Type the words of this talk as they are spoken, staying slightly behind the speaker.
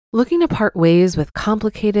Looking to part ways with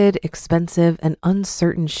complicated, expensive, and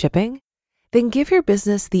uncertain shipping? Then give your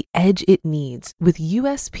business the edge it needs with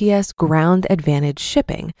USPS Ground Advantage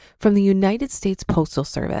shipping from the United States Postal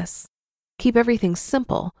Service. Keep everything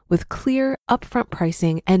simple with clear, upfront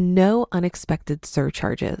pricing and no unexpected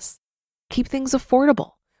surcharges. Keep things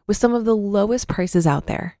affordable with some of the lowest prices out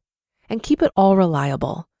there. And keep it all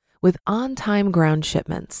reliable with on-time ground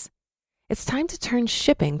shipments. It's time to turn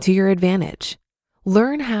shipping to your advantage.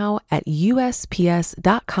 Learn how at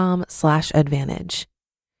USPS.com/advantage.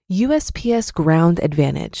 USPS Ground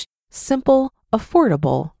Advantage. Simple,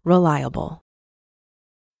 affordable, reliable.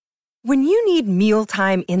 When you need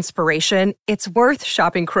mealtime inspiration, it's worth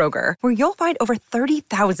shopping Kroger, where you'll find over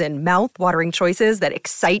 30,000 mouth-watering choices that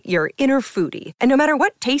excite your inner foodie. And no matter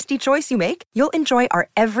what tasty choice you make, you'll enjoy our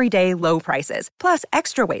everyday low prices, plus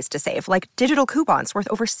extra ways to save, like digital coupons worth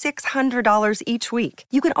over $600 each week.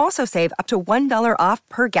 You can also save up to $1 off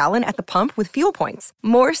per gallon at the pump with fuel points.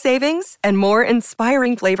 More savings and more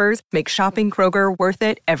inspiring flavors make shopping Kroger worth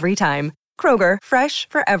it every time. Kroger, fresh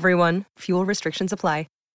for everyone. Fuel restrictions apply.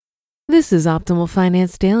 This is Optimal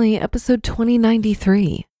Finance Daily, episode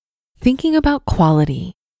 2093, Thinking About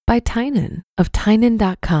Quality by Tynan of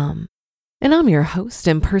Tynan.com. And I'm your host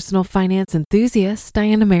and personal finance enthusiast,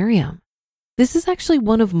 Diana Merriam. This is actually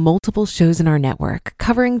one of multiple shows in our network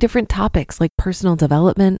covering different topics like personal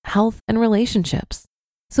development, health, and relationships.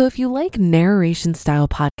 So if you like narration-style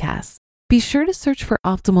podcasts, be sure to search for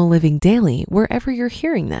Optimal Living Daily wherever you're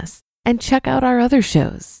hearing this and check out our other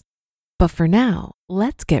shows. But for now,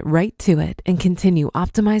 let's get right to it and continue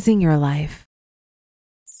optimizing your life.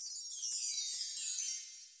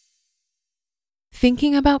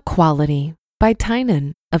 Thinking About Quality by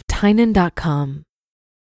Tynan of Tynan.com.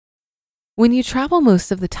 When you travel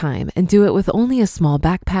most of the time and do it with only a small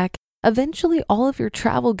backpack, eventually all of your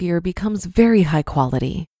travel gear becomes very high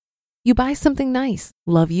quality. You buy something nice,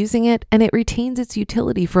 love using it, and it retains its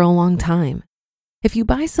utility for a long time. If you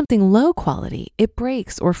buy something low quality, it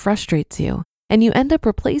breaks or frustrates you, and you end up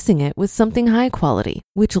replacing it with something high quality,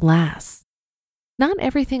 which lasts. Not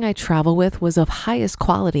everything I travel with was of highest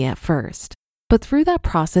quality at first, but through that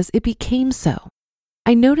process, it became so.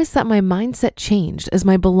 I noticed that my mindset changed as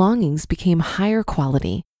my belongings became higher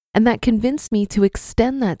quality, and that convinced me to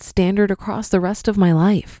extend that standard across the rest of my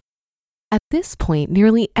life. At this point,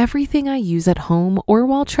 nearly everything I use at home or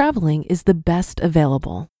while traveling is the best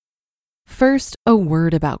available. First, a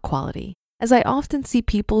word about quality, as I often see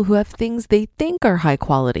people who have things they think are high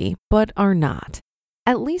quality, but are not,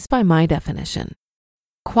 at least by my definition.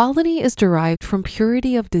 Quality is derived from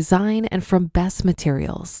purity of design and from best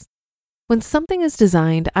materials. When something is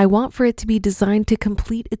designed, I want for it to be designed to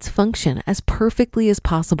complete its function as perfectly as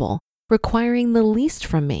possible, requiring the least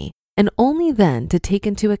from me, and only then to take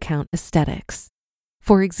into account aesthetics.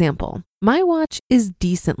 For example, my watch is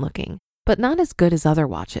decent looking, but not as good as other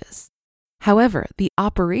watches. However, the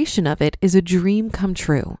operation of it is a dream come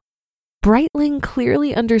true. Breitling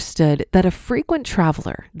clearly understood that a frequent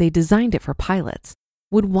traveler, they designed it for pilots,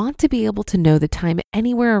 would want to be able to know the time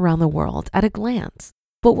anywhere around the world at a glance,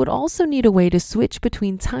 but would also need a way to switch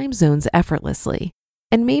between time zones effortlessly,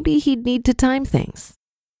 and maybe he'd need to time things.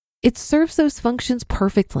 It serves those functions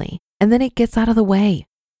perfectly, and then it gets out of the way.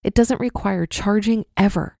 It doesn't require charging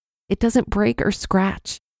ever. It doesn't break or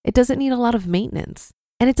scratch. It doesn't need a lot of maintenance.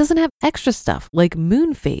 And it doesn't have extra stuff like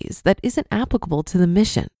moon phase that isn't applicable to the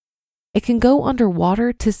mission. It can go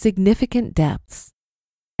underwater to significant depths.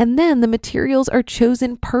 And then the materials are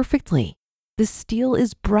chosen perfectly. The steel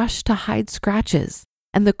is brushed to hide scratches,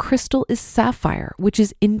 and the crystal is sapphire, which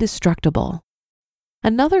is indestructible.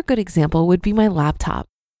 Another good example would be my laptop.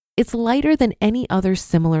 It's lighter than any other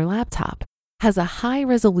similar laptop, has a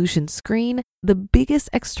high-resolution screen, the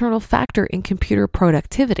biggest external factor in computer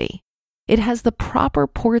productivity. It has the proper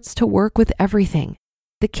ports to work with everything.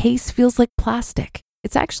 The case feels like plastic.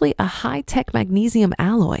 It's actually a high-tech magnesium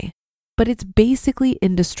alloy, but it's basically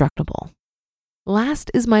indestructible.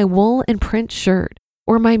 Last is my wool and print shirt,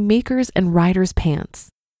 or my makers and riders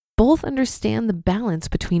pants. Both understand the balance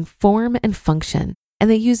between form and function, and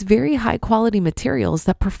they use very high-quality materials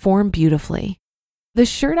that perform beautifully. The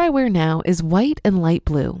shirt I wear now is white and light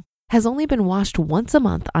blue, has only been washed once a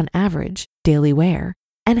month on average, daily wear,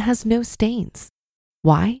 and has no stains.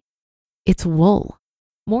 Why? It's wool.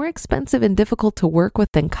 More expensive and difficult to work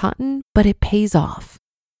with than cotton, but it pays off.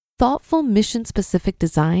 Thoughtful mission-specific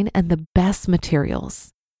design and the best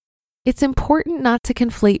materials. It's important not to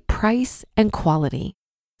conflate price and quality.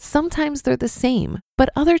 Sometimes they're the same,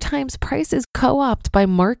 but other times price is co-opted by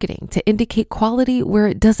marketing to indicate quality where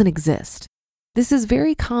it doesn't exist. This is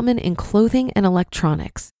very common in clothing and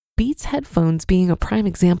electronics, Beats headphones being a prime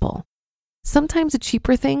example. Sometimes a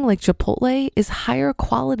cheaper thing like Chipotle is higher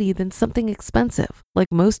quality than something expensive, like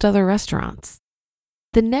most other restaurants.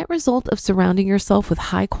 The net result of surrounding yourself with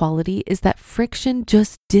high quality is that friction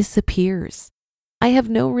just disappears. I have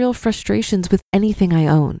no real frustrations with anything I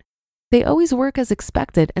own. They always work as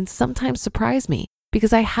expected and sometimes surprise me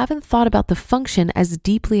because I haven't thought about the function as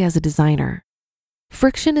deeply as a designer.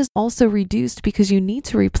 Friction is also reduced because you need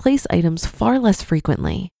to replace items far less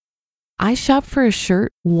frequently. I shop for a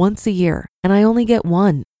shirt once a year and I only get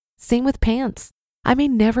one. Same with pants. I may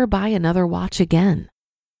never buy another watch again.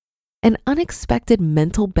 An unexpected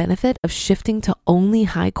mental benefit of shifting to only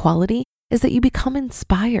high quality is that you become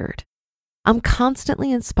inspired. I'm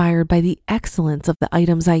constantly inspired by the excellence of the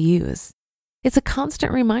items I use. It's a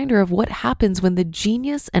constant reminder of what happens when the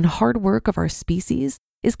genius and hard work of our species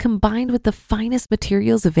is combined with the finest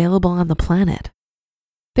materials available on the planet.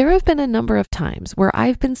 There have been a number of times where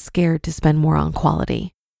I've been scared to spend more on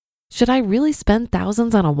quality. Should I really spend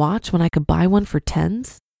thousands on a watch when I could buy one for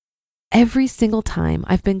tens? Every single time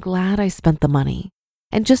I've been glad I spent the money.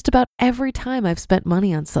 And just about every time I've spent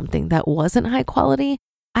money on something that wasn't high quality,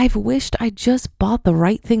 I've wished I just bought the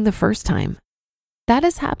right thing the first time. That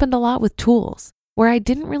has happened a lot with tools, where I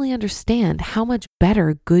didn't really understand how much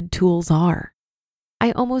better good tools are.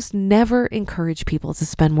 I almost never encourage people to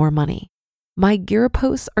spend more money. My gear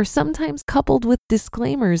posts are sometimes coupled with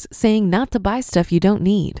disclaimers saying not to buy stuff you don't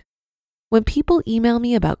need. When people email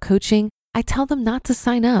me about coaching, I tell them not to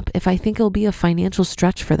sign up if I think it'll be a financial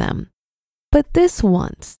stretch for them. But this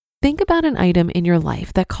once, think about an item in your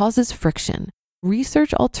life that causes friction,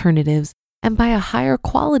 research alternatives, and buy a higher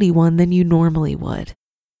quality one than you normally would.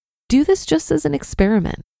 Do this just as an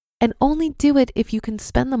experiment, and only do it if you can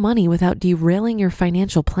spend the money without derailing your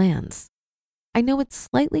financial plans. I know it's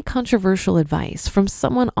slightly controversial advice from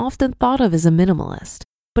someone often thought of as a minimalist,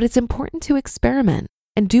 but it's important to experiment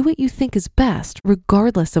and do what you think is best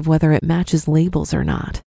regardless of whether it matches labels or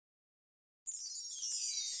not.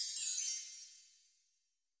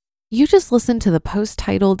 You just listened to the post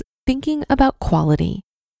titled Thinking About Quality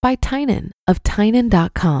by Tynan of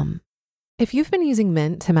Tynan.com. If you've been using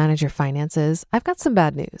Mint to manage your finances, I've got some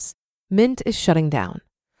bad news. Mint is shutting down.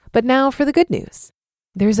 But now for the good news.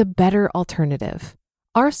 There's a better alternative.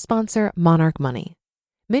 Our sponsor, Monarch Money.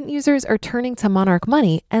 Mint users are turning to Monarch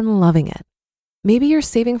Money and loving it. Maybe you're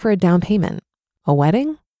saving for a down payment, a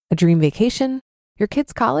wedding, a dream vacation, your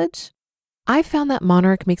kid's college. I found that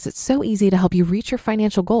Monarch makes it so easy to help you reach your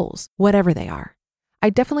financial goals, whatever they are. I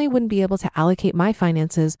definitely wouldn't be able to allocate my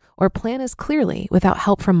finances or plan as clearly without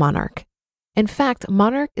help from Monarch. In fact,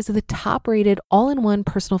 Monarch is the top-rated all-in-one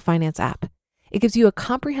personal finance app. It gives you a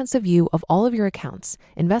comprehensive view of all of your accounts,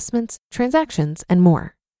 investments, transactions, and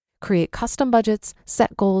more. Create custom budgets,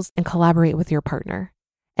 set goals, and collaborate with your partner.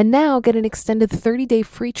 And now get an extended 30-day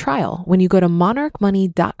free trial when you go to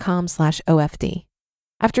monarchmoney.com/OFD.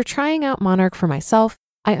 After trying out Monarch for myself,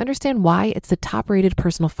 I understand why it's the top-rated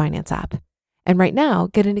personal finance app. And right now,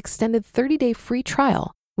 get an extended 30-day free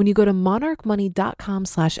trial when you go to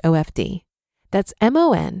monarchmoney.com/OFD. That's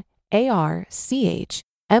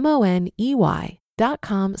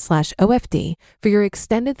monarchmoney.com/OFD for your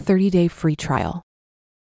extended 30-day free trial.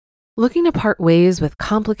 Looking to part ways with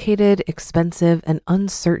complicated, expensive, and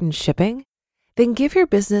uncertain shipping? Then give your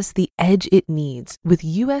business the edge it needs with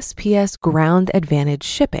USPS Ground Advantage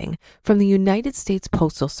shipping from the United States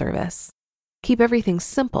Postal Service. Keep everything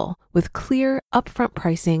simple with clear, upfront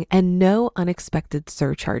pricing and no unexpected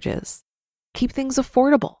surcharges. Keep things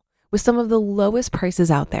affordable with some of the lowest prices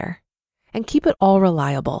out there. And keep it all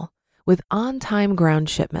reliable with on-time ground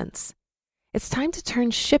shipments. It's time to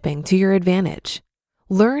turn shipping to your advantage.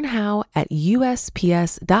 Learn how at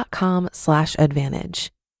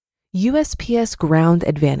USPS.com/advantage. USPS Ground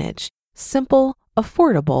Advantage. Simple,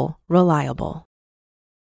 affordable, reliable.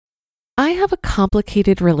 I have a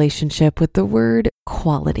complicated relationship with the word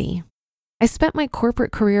quality. I spent my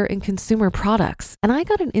corporate career in consumer products, and I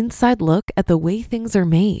got an inside look at the way things are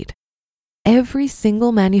made. Every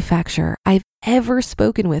single manufacturer I've ever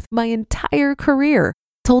spoken with my entire career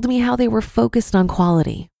told me how they were focused on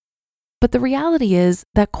quality. But the reality is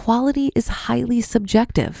that quality is highly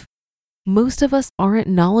subjective. Most of us aren't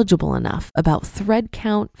knowledgeable enough about thread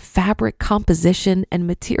count, fabric composition, and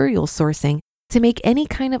material sourcing to make any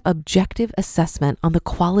kind of objective assessment on the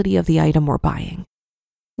quality of the item we're buying.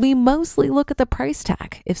 We mostly look at the price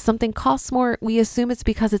tag. If something costs more, we assume it's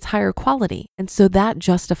because it's higher quality, and so that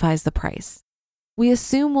justifies the price. We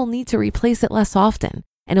assume we'll need to replace it less often,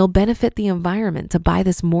 and it'll benefit the environment to buy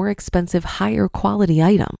this more expensive, higher quality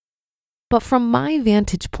item. But from my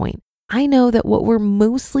vantage point, I know that what we're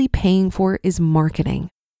mostly paying for is marketing.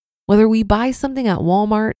 Whether we buy something at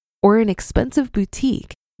Walmart or an expensive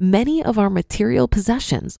boutique, many of our material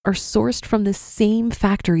possessions are sourced from the same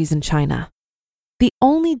factories in China. The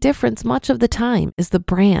only difference much of the time is the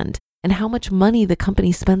brand and how much money the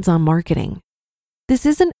company spends on marketing. This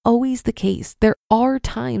isn't always the case. There are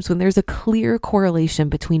times when there's a clear correlation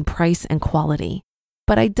between price and quality,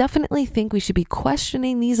 but I definitely think we should be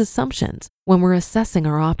questioning these assumptions when we're assessing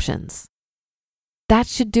our options. That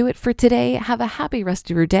should do it for today. Have a happy rest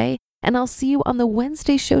of your day, and I'll see you on the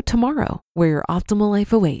Wednesday show tomorrow, where your optimal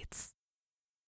life awaits.